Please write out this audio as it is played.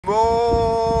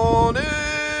Morning!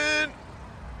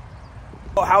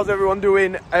 How's everyone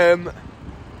doing?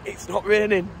 It's not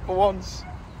raining for once.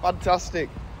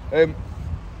 Fantastic. Gonna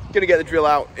get the drill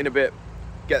out in a bit,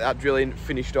 get that drilling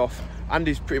finished off.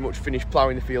 Andy's pretty much finished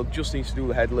ploughing the field, just needs to do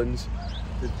the headlands.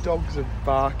 The dogs are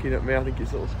barking at me, I think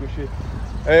it's a little squishy.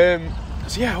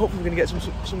 So yeah, hopefully we're gonna get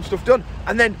some stuff done.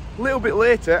 And then a little bit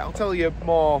later, I'll tell you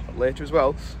more later as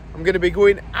well, I'm gonna be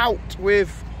going out with,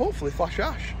 hopefully, Flash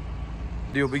Ash.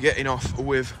 He'll be getting off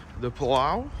with the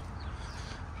plough.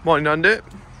 Morning, Andy.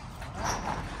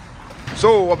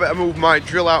 So I better move my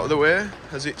drill out of the way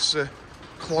as it's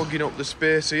clogging up the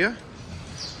space here.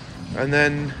 And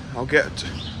then I'll get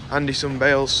Andy some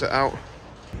bales set out.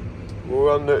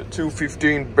 We're on the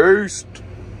 215 boost.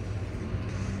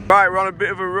 Right, we're on a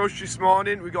bit of a rush this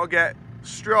morning. We've got to get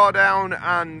straw down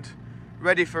and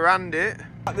ready for Andy.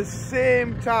 At the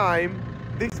same time,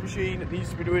 this machine needs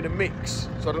to be doing a mix.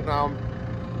 So I don't know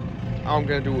how I'm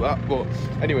going to do that. But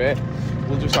anyway,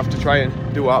 we'll just have to try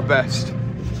and do our best.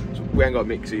 So we ain't got a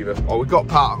mix either. Oh, we've got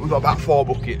about 4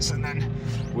 buckets and then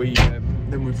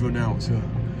we've run out. So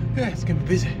yeah, it's going to be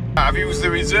busy. I've used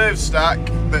the reserve stack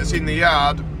that's in the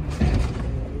yard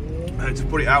to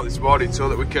put it out this morning so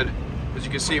that we can, as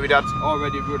you can see, my dad's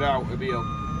already run out a bale.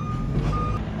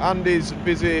 Andy's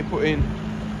busy putting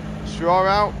straw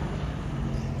out.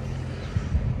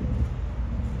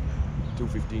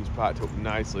 215's packed up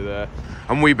nicely there.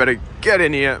 And we better get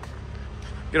in here,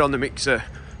 get on the mixer,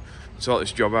 sort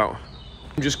this job out.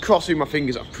 I'm just crossing my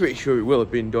fingers, I'm pretty sure it will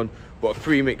have been done, but a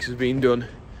pre-mix has been done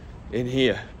in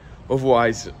here.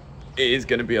 Otherwise, it is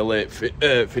going to be a late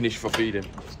finish for feeding.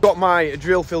 Got my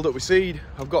drill filled up with seed.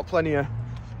 I've got plenty of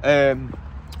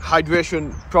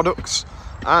hydration products,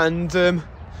 and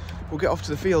we'll get off to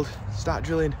the field, start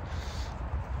drilling,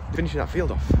 finishing that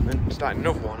field off, and then starting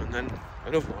another one, and then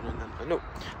another one, and then another.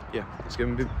 Yeah, it's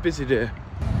going to be a busy day.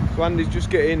 So Andy's just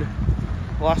getting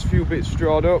the last few bits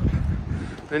strawed up,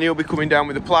 then he'll be coming down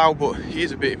with the plough, but he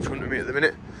is a bit in front of me at the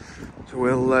minute, so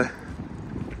we'll go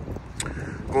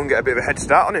and get a bit of a head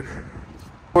start on him.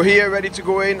 We're here ready to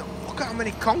go in. Look at how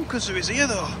many conkers there is here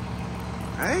though.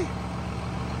 Hey?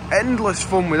 Endless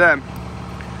fun with them.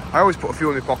 I always put a few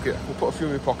in my pocket. We'll put a few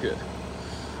in my pocket.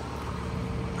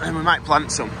 And we might plant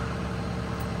some.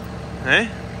 Hey?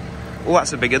 Oh,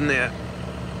 that's a big one there.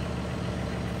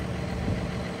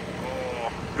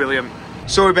 Oh, brilliant.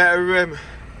 So we better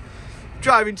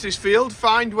drive into this field,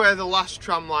 find where the last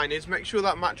tram line is, make sure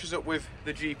that matches up with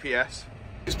the GPS.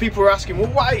 Because people are asking, well,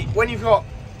 why, when you've got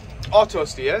auto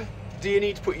steer, do you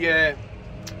need to put your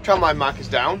tramline markers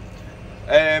down?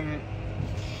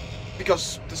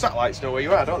 Because the satellites know where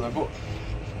you are, don't they? But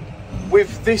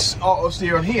with this auto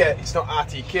steer on here, it's not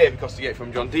RTK, because to get it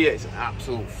from John Deere, it's an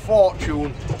absolute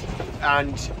fortune.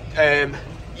 And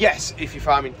yes, if you're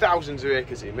farming thousands of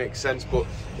acres, it makes sense, but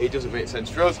it doesn't make sense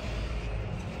for us.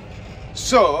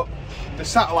 So the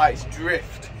satellites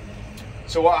drift.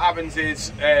 So what happens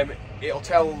is it'll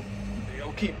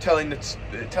keep telling this.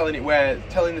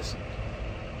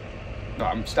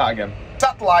 No, start again.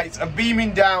 Satellites are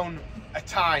beaming down a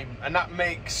time, and that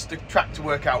makes the tractor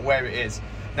work out where it is.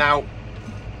 Now,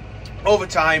 over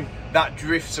time, that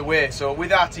drifts away. So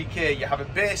with RTK, you have a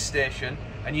base station,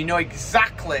 and you know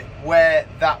exactly where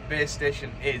that base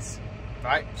station is,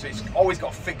 right? So it's always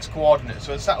got a fixed coordinate.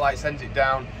 So the satellite sends it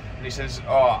down, and he says,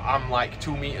 oh, I'm like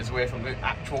 2 meters away from the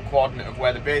actual coordinate of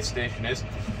where the base station is.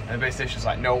 And the base station's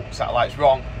like, no, satellite's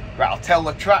wrong. Right, I'll tell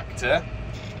the tractor,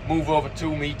 move over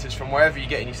 2 meters from wherever you're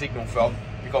getting your signal from,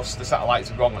 because the satellites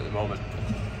are wrong at the moment.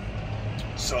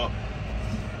 So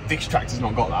this tractor's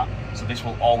not got that. So this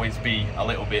will always be a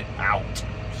little bit out.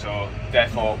 So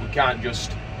therefore, we can't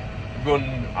just run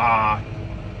our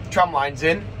tram lines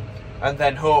in and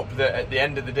then hope that at the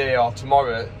end of the day or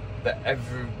tomorrow that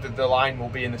the line will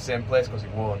be in the same place, because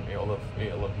it won't. It'll have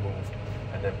moved,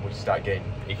 and then we start getting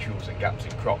issues and gaps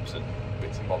in crops and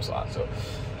bits and bobs like that. So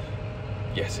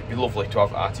yes, it'd be lovely to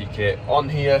have RTK on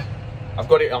here. I've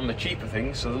got it on the cheaper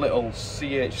things, so the little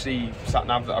CHC sat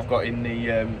nav that I've got in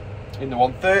the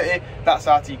 130, that's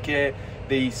RTK.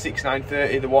 The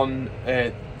 6930, the one,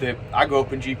 the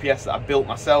AgOpen GPS that I built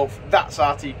myself, that's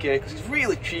RTK, because it's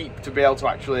really cheap to be able to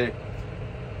actually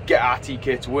get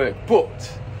RTK to work.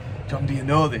 But John Deere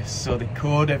know this, so they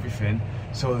code everything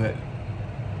so that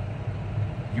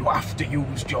you have to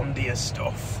use John Deere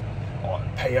stuff or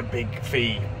pay a big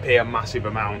fee, pay a massive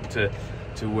amount to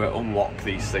unlock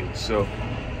these things. So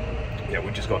yeah,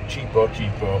 we just got cheaper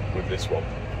with this one.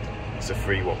 It's a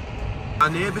free one. Our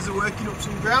neighbours are working up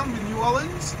some ground in New Holland.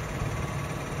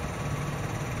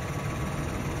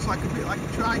 Looks like a bit like a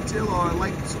tri-till or a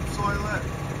length subsoiler.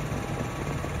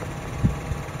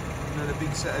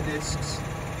 big set of discs,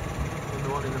 and the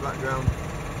one in the background,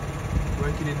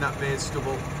 working in that maize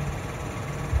stubble.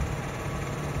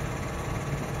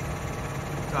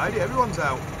 Tidy, everyone's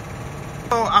out.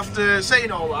 So after saying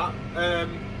all that,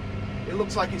 it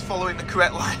looks like it's following the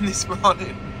correct line this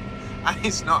morning, and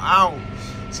it's not out.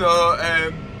 So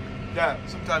yeah,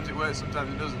 sometimes it works,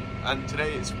 sometimes it doesn't, and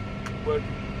today it's working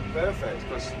perfect.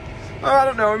 Because I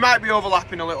don't know, it might be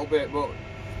overlapping a little bit, but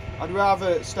I'd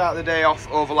rather start the day off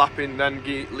overlapping than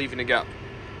leaving a gap.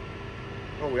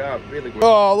 Oh, we are really good.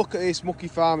 Oh, look at this mucky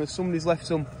farmer. Somebody's left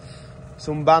some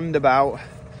band about,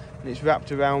 and it's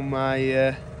wrapped around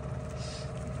my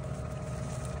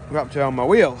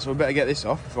wheel. So we better get this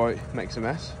off before it makes a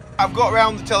mess. I've got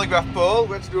around the telegraph pole.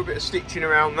 We have to do a bit of stitching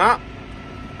around that.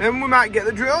 Then we might get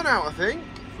the drone out, I think,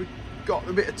 if we've got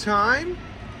a bit of time.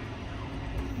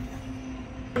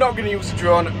 We're not going to use the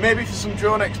drone. Maybe for some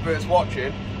drone experts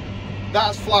watching.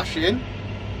 That's flashing.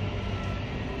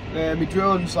 My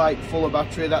drone's like full of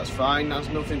battery, that's fine. There's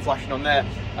nothing flashing on there.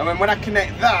 And when I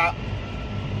connect that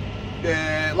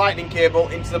lightning cable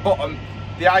into the bottom,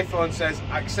 the iPhone says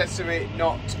accessory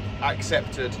not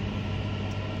accepted.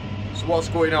 So what's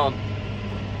going on?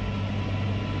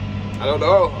 I don't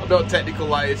know. I'm not technical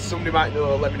like this. Somebody might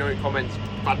know. Let me know in the comments.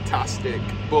 Fantastic.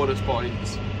 Bonus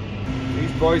points.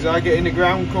 These boys are getting the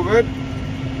ground covered.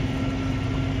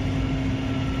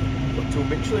 Got 2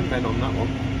 Michelin men on that one.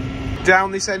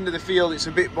 Down this end of the field, it's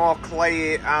a bit more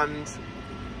clayey, and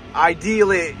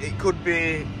ideally it could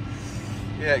be,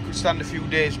 yeah, it could stand a few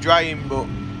days drying, but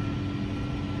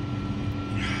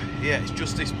yeah, it's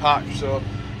just this patch. So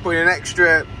putting an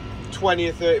extra 20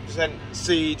 or 30%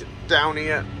 seed down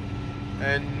here,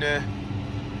 and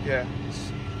yeah,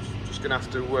 it's just gonna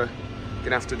have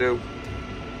to do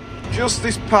just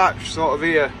this patch sort of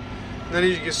here. And then as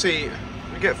you can see,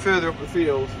 when we get further up the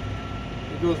field,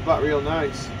 it goes back real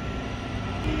nice.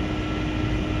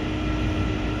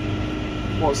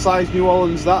 What size New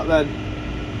Holland's that then?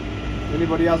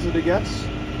 Anybody hazard a guess?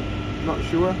 Not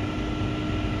sure.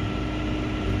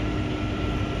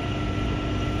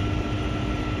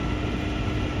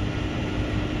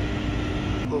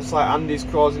 Looks like Andy's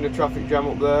causing a traffic jam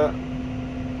up there.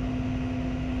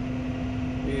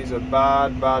 He's a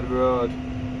bad road.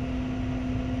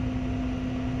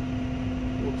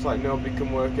 Looks like nobody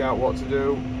can work out what to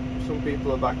do. Some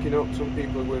people are backing up, some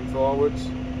people are going forwards. I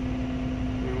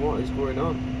mean, what is going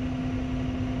on?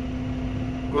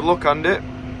 Good luck, Andy.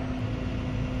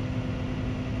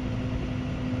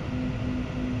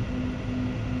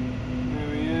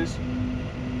 There he is.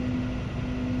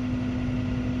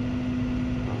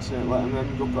 That's it, letting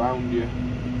them go around you.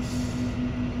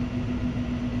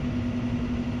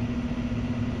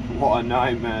 What a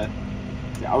nightmare.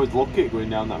 Yeah, I was lucky going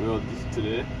down that road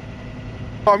today.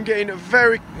 I'm getting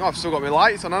I've still got my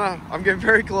lights on, haven't I? I'm getting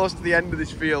very close to the end of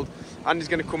this field. Andy's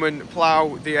going to come and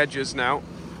plough the edges now.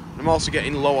 I'm also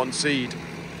getting low on seed.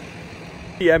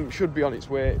 PM should be on its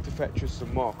way to fetch us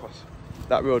some more, because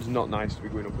that road's not nice to be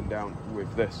going up and down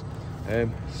with this.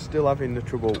 Still having the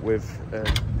trouble with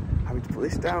having to put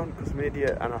this down because I'm an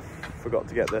idiot and I forgot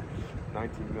to get the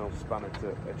 19mm spanner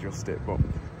to adjust it. But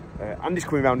Andy's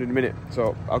coming round in a minute,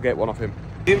 so I'll get one off him.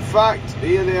 In fact,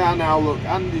 here they are now. Look,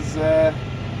 Andy's there,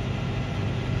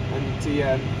 and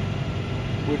TM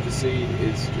with the seed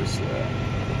is just there.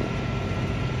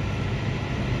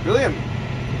 Brilliant.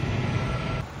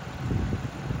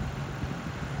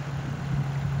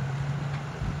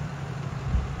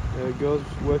 There it goes,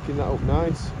 working that up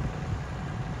nice.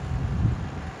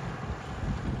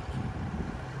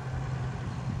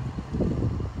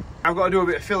 I've got to do a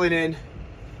bit of filling in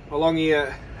along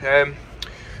here,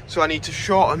 so I need to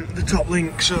shorten the top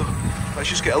link. So let's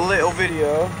just get a little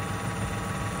video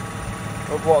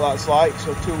of what that's like.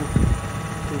 So two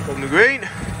from the green,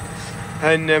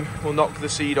 and we'll knock the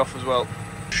seed off as well.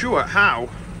 Sure how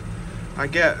I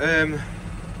get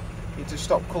need to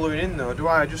stop colouring in though. Do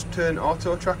I just turn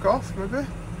auto track off maybe?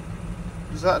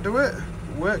 Does that do it?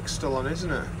 Work's still on,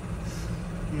 isn't it?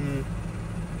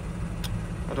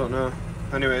 I don't know.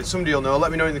 Anyway, somebody will know. Let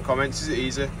me know in the comments. Is it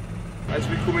easy? As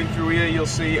we're coming through here, you'll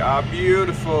see our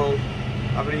beautiful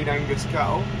Aberdeen Angus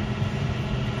cattle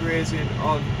grazing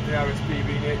on the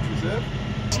RSPB Nature Reserve.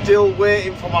 Still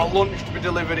waiting for my lunch to be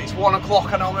delivered. It's 1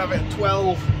 o'clock. I normally have it at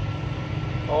 12.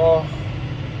 Oh,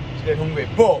 it's getting hungry.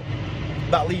 But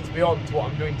that leads me on to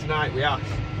what I'm doing tonight with Ash.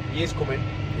 He is coming.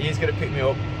 He is going to pick me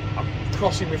up. I'm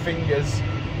crossing my fingers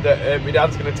that my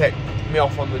dad's going to take me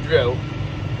off on the drill.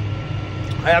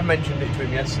 I had mentioned it to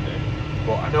him yesterday,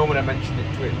 but I know when I mentioned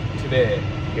it to him today,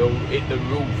 he'll hit the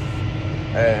roof.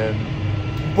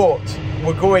 But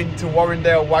we're going to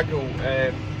Warrendale Waggle.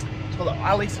 It's called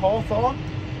Alice Hawthorne.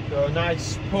 So a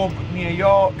nice pub near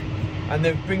York, and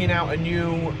they're bringing out a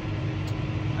new,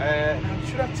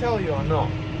 should I tell you or not?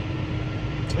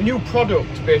 A new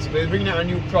product, basically. They're bringing out a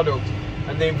new product,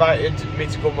 and they invited me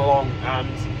to come along,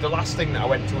 and the last thing that I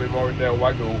went to with Warrendale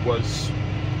Wagyu was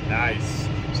nice.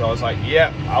 So I was like,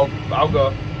 yeah, I'll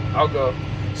go.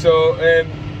 So,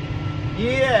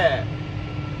 yeah,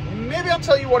 maybe I'll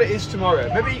tell you what it is tomorrow.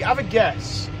 Maybe have a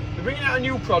guess. They're bringing out a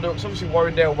new product. Obviously,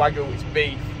 Warrendale Wagyu, it's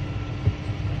beef.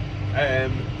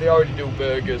 They already do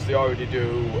burgers, they already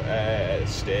do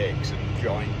steaks and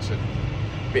joints and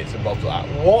bits and bobs like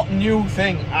that. What new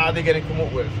thing are they going to come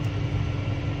up with?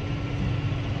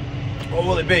 What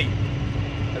will it be?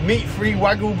 A meat-free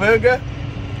Wagyu burger?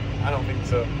 I don't think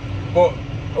so. But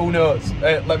who knows?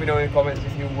 Let me know in the comments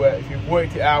if you've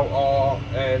worked it out or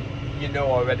you know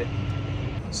already.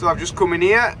 So I've just come in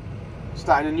here,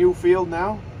 starting a new field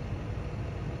now.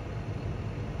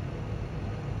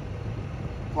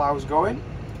 Plough's going.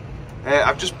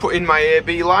 I've just put in my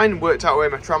AB line, worked out where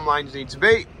my tram lines need to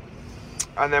be,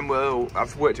 and then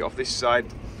I've worked it off this side.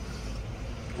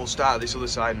 We'll start at this other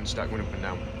side and start going up and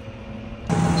down.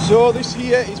 So this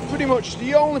here is pretty much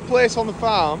the only place on the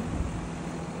farm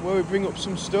where we bring up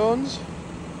some stones,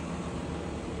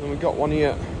 and we've got one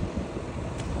here.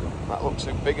 That looks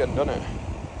a big one, doesn't it?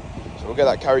 So we'll get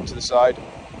that carried to the side.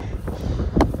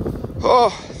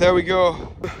 Oh, there we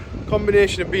go.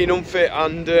 Combination of being unfit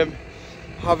and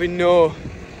having no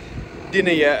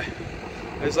dinner yet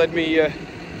has led me, it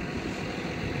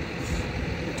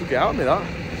took it out of me, that.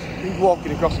 Been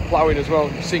walking across the ploughing as well,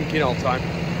 sinking all the time.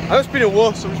 I've just been a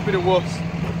wuss.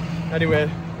 Anyway,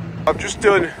 I've just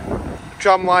done the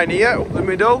tram line here up the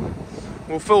middle.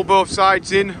 We'll fill both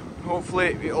sides in,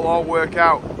 hopefully it'll all work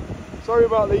out. Sorry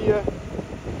about the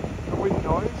wind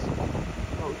noise.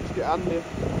 I'll just get handy, do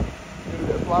a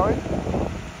bit of ploughing.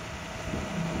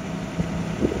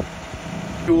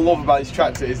 What I love about this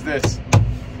tractor is this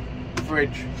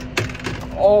fridge.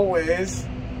 Always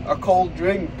a cold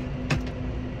drink.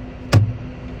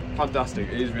 Fantastic,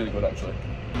 it is really good actually.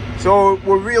 So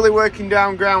we're really working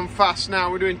down ground fast now.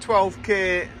 We're doing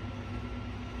 12k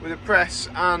with a press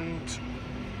and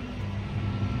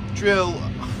drill.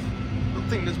 I don't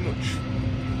think there's much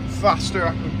faster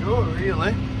I could go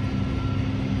really.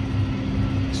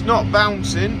 It's not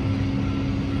bouncing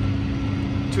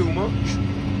too much.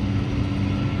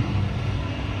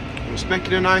 It's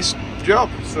making a nice job,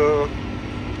 so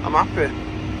I'm happy.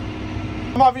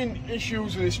 I'm having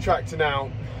issues with this tractor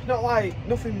now. Not like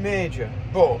nothing major,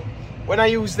 but when I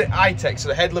use the iTech, so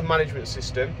the headland management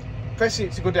system, pressing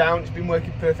it to go down, it's been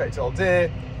working perfect all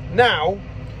day. Now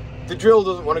the drill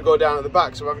doesn't want to go down at the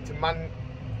back, so I'm having to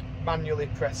manually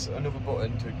press another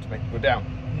button to make it go down.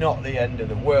 Not the end of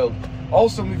the world.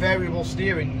 Also, my variable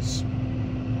steering's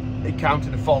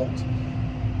encountered a fault.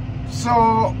 So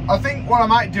I think what I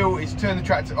might do is turn the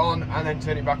tractor on and then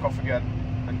turn it back off again,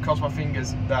 and cross my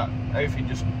fingers that everything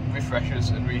just refreshes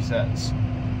and resets.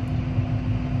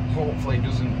 Hopefully it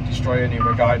doesn't destroy any of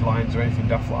my guidelines or anything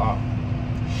daft like that.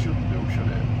 Shouldn't do, should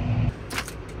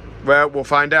it? Well, we'll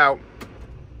find out.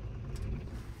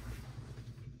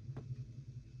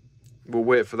 We'll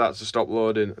wait for that to stop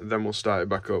loading, then we'll start it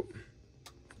back up.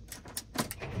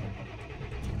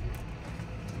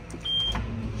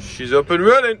 She's up and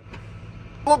running.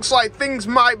 Looks like things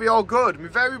might be all good. My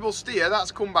variable steer,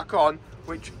 that's come back on,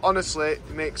 which honestly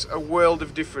makes a world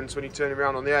of difference when you turn it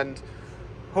around on the end.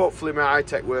 Hopefully my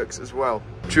iTech works as well.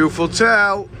 Truthful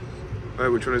tell.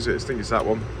 Which one is it? I think it's that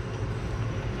one.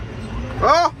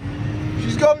 Oh!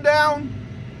 She's gone down!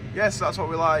 Yes, that's what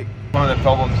we like. One of the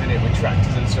problems in it with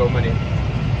tractors and so many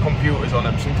computers on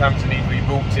them, sometimes they need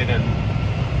rebooting, and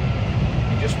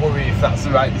you just worry if that's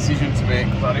the right decision to make,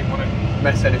 because I didn't want to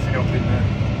mess anything up in there.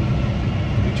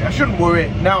 Which I shouldn't worry,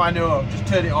 now I know, just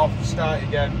turn it off, start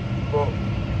again. But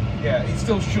yeah, it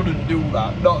still shouldn't do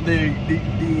that. Not the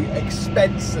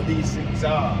expense that these things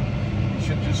are. It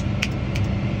should just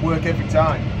work every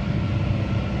time.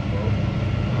 But,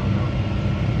 I don't know.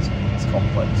 It's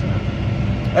complex, isn't it?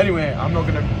 Anyway, I'm not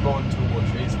going to go on too much.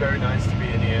 It's very nice to be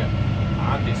in here,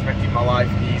 and it's making my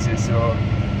life easy. So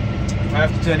if I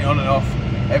have to turn it on and off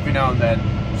every now and then,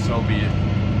 so be it.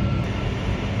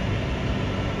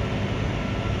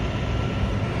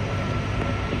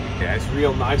 Yeah, it's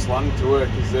real nice land to work,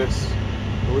 is this.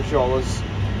 I wish I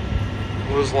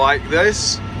was like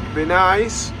this. It'd be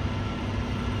nice.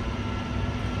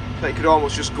 They could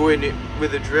almost just go in it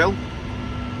with a drill.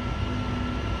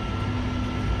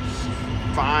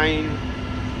 It's fine.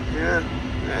 Yeah,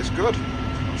 it's good.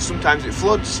 Sometimes it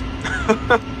floods.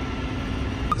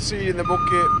 The seed in the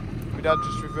bucket, my dad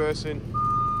just reversing.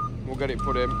 We'll get it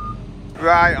put in.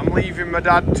 Right, I'm leaving my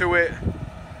dad to it.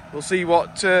 We'll see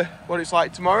what it's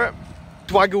like tomorrow.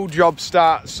 Waggle job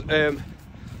starts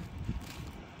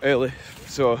early,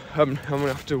 so I'm gonna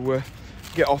have to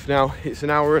get off now. It's an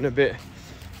hour and a bit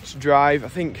to drive. I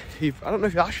don't know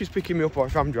if Ash is picking me up or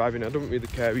if I'm driving. I don't really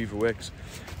care either way, because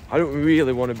I don't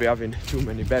really want to be having too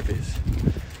many bevies,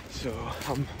 so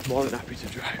I'm more than happy to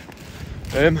drive.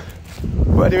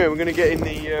 But anyway, we're gonna get in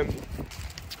the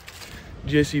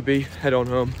JCB, head on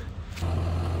home.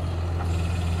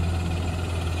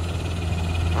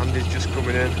 Andy's just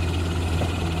coming in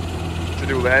to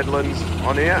do the headlands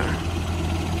on here.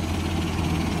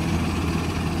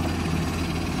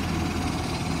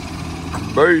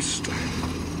 Boost.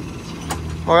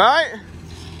 Alright.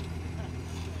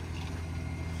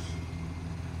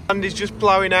 Andy's just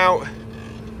ploughing out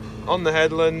on the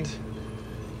headland.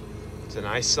 It's a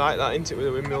nice sight, that, isn't it, with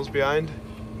the windmills behind.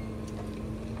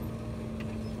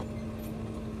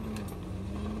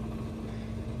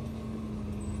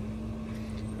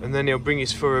 And then he'll bring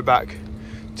his furrow back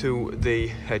to the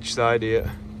hedge side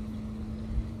here.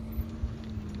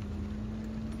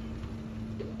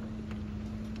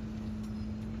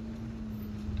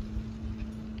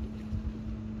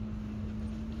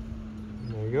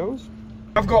 There he goes.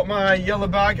 I've got my yellow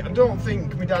bag. I don't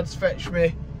think my dad's fetched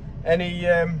me any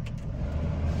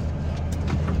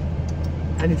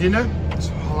dinner,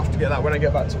 so I'll have to get that when I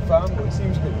get back to the farm, but it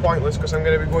seems a bit pointless because I'm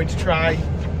going to be going to try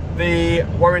the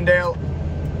Warrendale.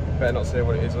 Better not say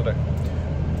what it is, would I?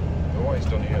 Oh, what he's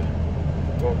done here.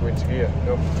 Won't go into gear.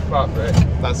 No, park brake.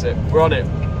 That's it. We're on it.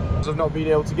 I've not been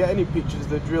able to get any pictures of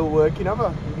the drill working, have I?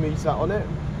 With me sat on it.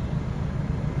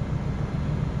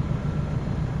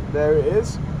 There it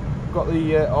is. Got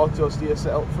the auto steer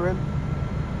set up for him.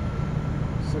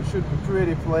 So it should be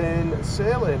pretty plain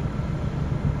sailing.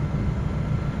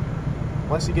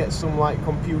 Unless he gets some like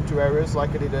computer errors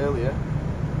like I did earlier.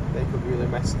 They could really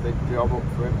mess the job up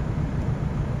for him.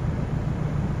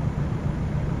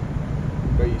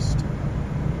 Beast.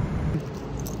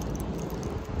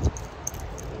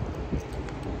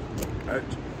 At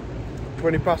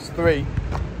 3:20,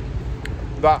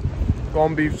 that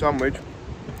corned beef sandwich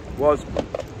was,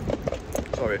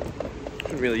 sorry,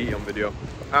 shouldn't really eat on video,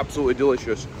 absolutely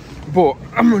delicious, but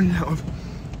I'm running out of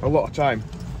a lot of time,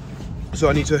 so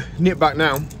I need to nip back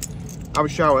now, have a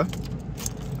shower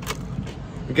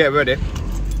and get ready.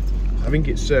 I think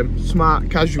it's smart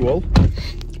casual.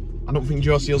 I don't think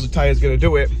Joe Seals Attire is going to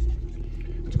do it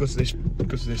because of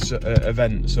this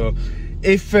event. So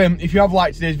if you have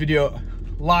liked today's video,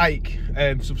 like,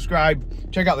 subscribe,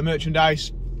 check out the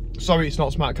merchandise. Sorry it's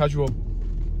not smart casual,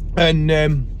 and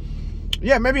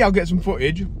yeah, maybe I'll get some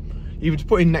footage either to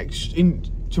put in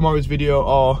tomorrow's video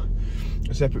or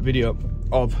a separate video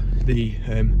of the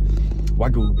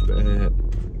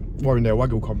Warrendale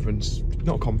Waggle conference,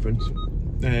 not conference,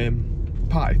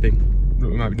 party thing that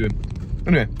we might be doing.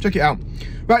 Anyway, check it out.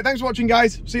 Right, thanks for watching,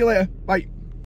 guys. See you later. Bye.